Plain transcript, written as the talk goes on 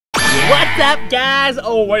What's up, guys?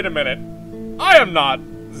 Oh, wait a minute. I am not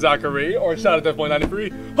Zachary or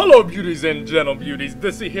ShadowDeathBlade93. Hello, beauties and gentle beauties.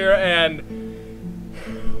 Dissy here, and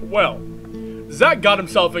well, Zach got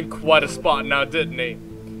himself in quite a spot now, didn't he?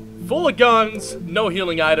 Full of guns, no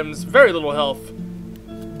healing items, very little health,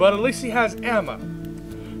 but at least he has ammo.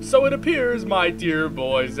 So it appears my dear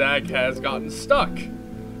boy Zach has gotten stuck.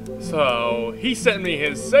 So he sent me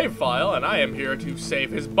his save file, and I am here to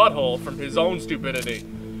save his butthole from his own stupidity.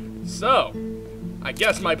 So, I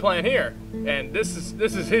guess my plan here, and this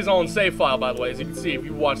is his own save file, by the way. As you can see, if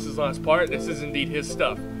you watch this last part, this is indeed his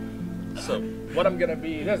stuff. So, what I'm gonna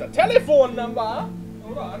be, there's a telephone number.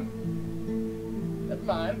 Hold on. That's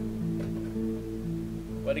fine.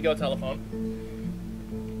 Way to go, telephone.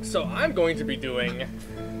 So, I'm going to be doing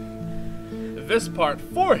this part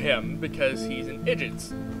for him because he's an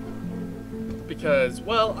idiot. Because,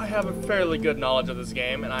 well, I have a fairly good knowledge of this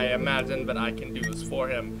game, and I imagine that I can do this for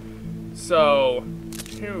him. So,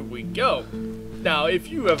 here we go. Now,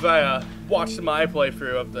 if you have watched my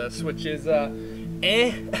playthrough of the Switches, I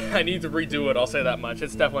need to redo it, I'll say that much.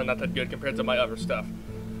 It's definitely not that good compared to my other stuff.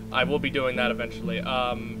 I will be doing that eventually.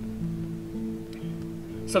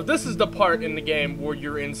 So this is the part in the game where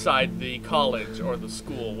you're inside the college, or the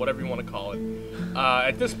school, whatever you want to call it.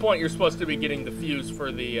 At this point, you're supposed to be getting the fuse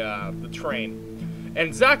for the train.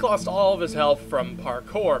 And Zach lost all of his health from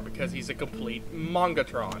parkour because he's a complete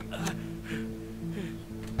Mongatron.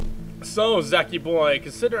 So, Zachy boy,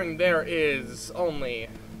 considering there is only...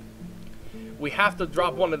 we have to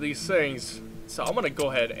drop one of these things, so I'm going to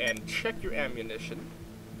go ahead and check your ammunition.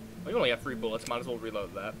 Well, you only have 3 bullets, might as well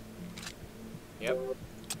reload that. Yep.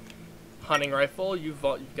 Hunting rifle, you've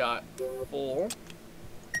got full.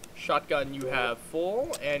 Shotgun, you have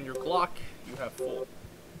full. And your Glock, you have full.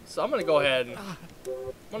 So I'm going to go ahead and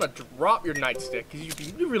I'm going to drop your nightstick,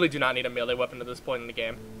 because you really do not need a melee weapon at this point in the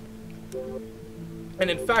game. And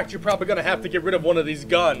in fact, you're probably going to have to get rid of one of these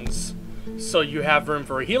guns so you have room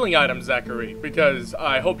for a healing item, Zachary, because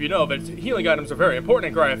I hope you know that healing items are very important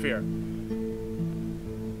in Cry of Fear.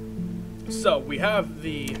 So we have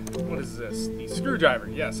the, what is this? The screwdriver.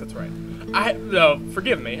 Yes, that's right. No,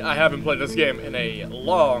 forgive me, I haven't played this game in a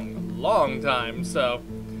long time, so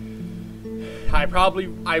I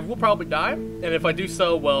will probably die, and if I do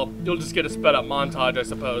so, well, you'll just get a sped up montage, I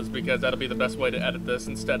suppose, because that'll be the best way to edit this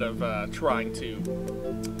instead of trying to,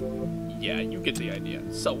 yeah, you get the idea.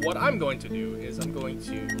 So what I'm going to do is I'm going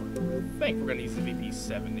to, I think we're going to use the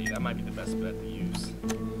VP70, that might be the best bet to use.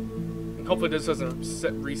 And hopefully this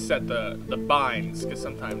doesn't reset the binds, because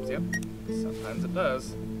sometimes, yep, sometimes it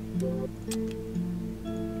does.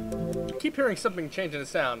 I keep hearing something change in the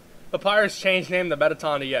sound. Papyrus changed name to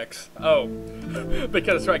Metaton EX. Oh,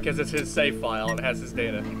 because that's right, because it's his save file and it has his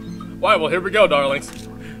data. Why, well, here we go, darlings.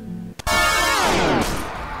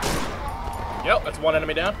 Yep, that's one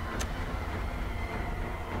enemy down.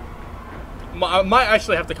 I might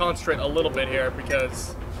actually have to concentrate a little bit here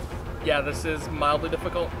because, yeah, this is mildly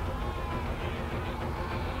difficult.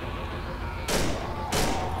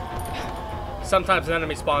 Sometimes an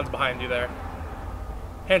enemy spawns behind you there.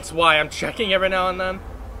 Hence why I'm checking every now and then.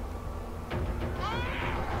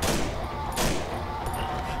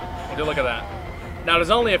 Do look at that. Now there's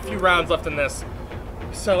only a few rounds left in this,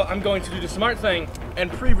 so I'm going to do the smart thing and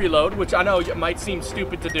pre-reload, which I know it might seem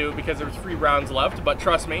stupid to do because there's 3 rounds left, but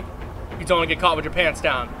trust me, you don't get caught with your pants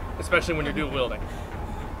down, especially when you're dual wielding.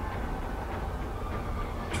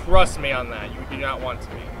 Trust me on that, you do not want to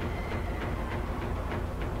be.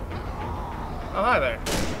 Oh, hi there.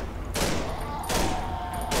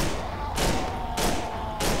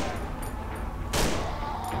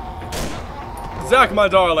 Zach, my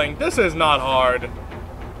darling, this is not hard.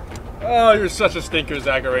 Oh, you're such a stinker,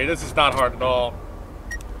 Zachary. This is not hard at all.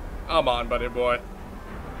 Come on, buddy boy.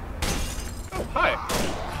 Oh, hi.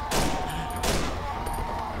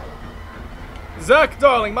 Zach,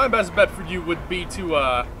 darling, my best bet for you would be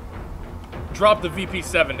to, drop the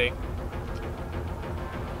VP70.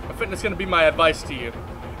 I think that's going to be my advice to you.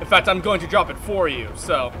 In fact, I'm going to drop it for you,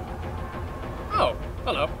 so... Oh,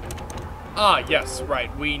 hello. Ah, yes,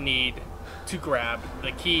 right, we need to grab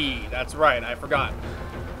the key. That's right, I forgot.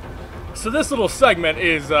 So this little segment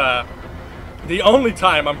is the only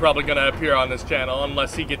time I'm probably gonna appear on this channel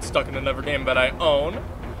unless he gets stuck in another game that I own.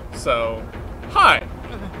 So, hi!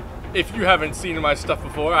 If you haven't seen my stuff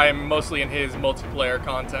before, I am mostly in his multiplayer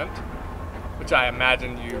content, which I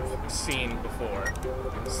imagine you've seen before.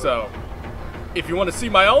 So, if you want to see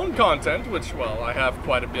my own content, which, well, I have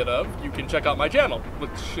quite a bit of, you can check out my channel,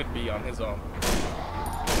 which should be on his own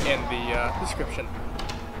in the description.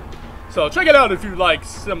 So check it out if you like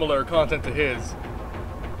similar content to his.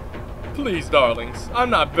 Please, darlings. I'm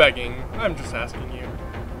not begging. I'm just asking you.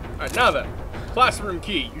 Alright, now then. Classroom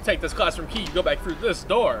key. You take this classroom key, you go back through this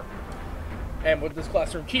door. And with this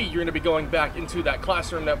classroom key, you're going to be going back into that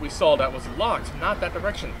classroom that we saw that was locked. Not that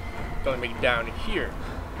direction. Going to be down here.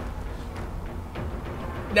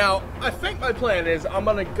 Now, I think my plan is I'm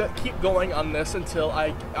going to keep going on this until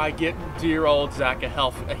I get dear old Zach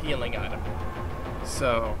a healing item.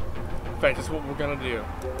 So, in fact, that's what we're going to do.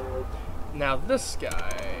 Now, this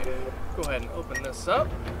guy, go ahead and open this up.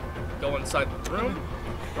 Go inside the room.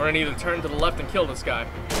 We're going to either turn to the left and kill this guy.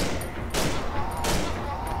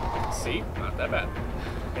 See? Not that bad.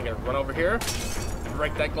 I'm going to run over here,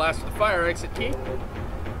 break that glass with the fire exit key.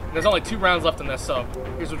 There's only 2 rounds left in this, so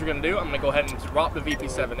here's what you're going to do. I'm going to go ahead and drop the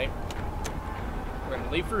VP70. We're going to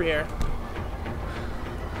leave through here.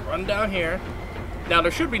 Run down here. Now,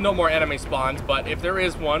 there should be no more enemy spawns, but if there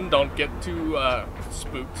is one, don't get too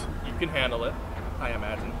spooked. You can handle it, I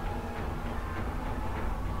imagine.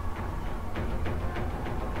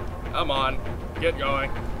 Come on. Get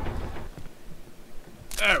going.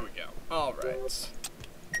 There we go. Alright.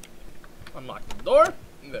 Unlock the door.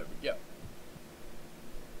 There we go.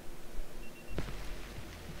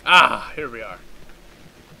 Ah, here we are.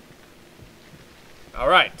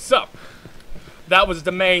 Alright, so that was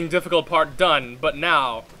the main difficult part done, but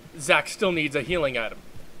now Zach still needs a healing item.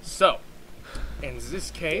 So, in this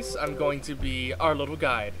case, I'm going to be our little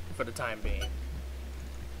guide for the time being.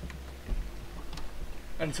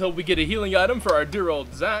 Until we get a healing item for our dear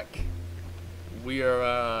old Zach, we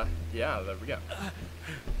are, yeah, there we go.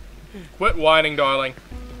 Quit whining, darling.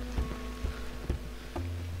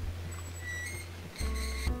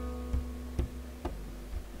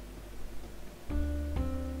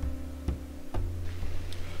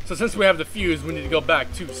 So since we have the fuse, we need to go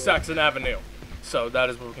back to Saxon Avenue. So that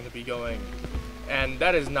is where we're going to be going. And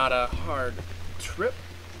that is not a hard trip.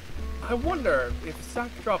 I wonder if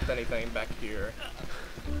Zach dropped anything back here.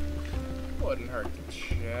 Wouldn't hurt to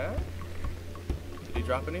check. Did he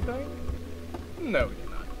drop anything? No, he did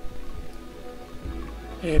not.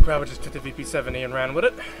 He probably just took the VP70 and ran with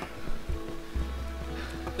it.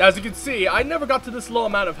 As you can see, I never got to this low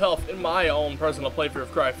amount of health in my own personal playthrough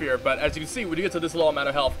of Cry Fear, but as you can see, when you get to this low amount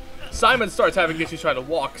of health, Simon starts having issues trying to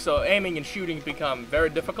walk, so aiming and shooting become very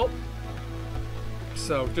difficult.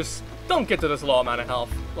 So just don't get to this low amount of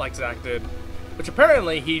health like Zach did, which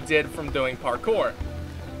apparently he did from doing parkour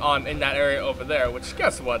in that area over there, which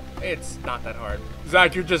guess what? It's not that hard.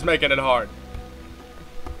 Zach, you're just making it hard.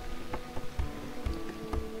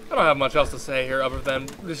 I don't have much else to say here other than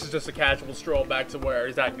this is just a casual stroll back to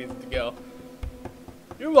where Zach needs to go.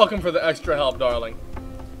 You're welcome for the extra help, darling.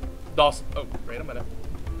 Dawson. Oh, wait a minute.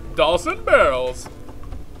 Dawson Barrels.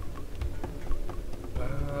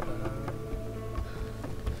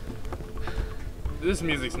 This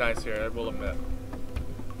music's nice here, I will admit.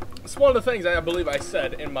 It's one of the things I believe I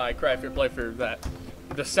said in my Cry Fear playthrough that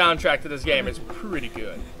the soundtrack to this game is pretty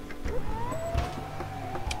good.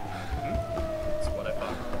 That's what I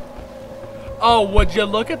thought. Oh, would you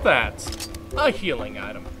look at that? A healing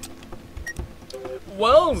item.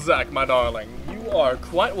 Well, Zach, my darling, you are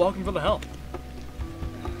quite welcome for the help.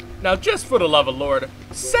 Now, just for the love of Lord,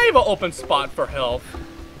 save an open spot for health.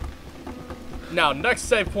 Now, next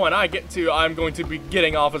save point I get to, I'm going to be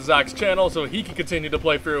getting off of Zach's channel so he can continue to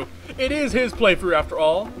play through. It is his playthrough after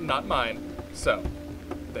all, not mine. So,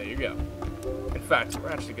 there you go. In fact, we're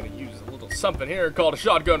actually going to use a little something here called a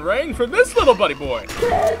shotgun rain for this little buddy boy.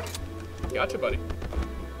 Gotcha, buddy.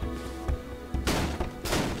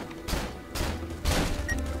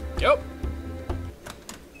 Yep.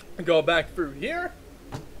 Go back through here.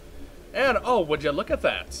 And, oh, would you look at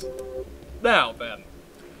that? Now, then.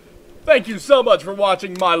 Thank you so much for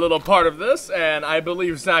watching my little part of this, and I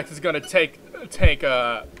believe Zach is gonna take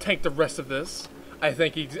the rest of this. I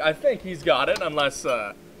think he's got it, unless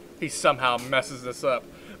he somehow messes this up.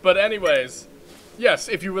 But anyways, yes,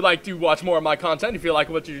 if you would like to watch more of my content, if you like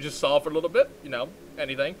what you just saw for a little bit, you know,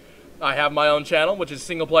 anything, I have my own channel, which is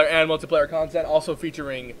single player and multiplayer content, also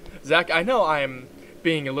featuring Zach. I know I'm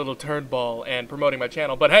being a little turnball and promoting my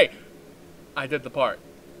channel, but hey, I did the part.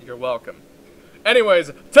 You're welcome. Anyways,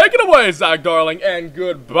 take it away, Zach, darling, and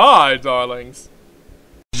goodbye, darlings.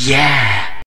 Yeah.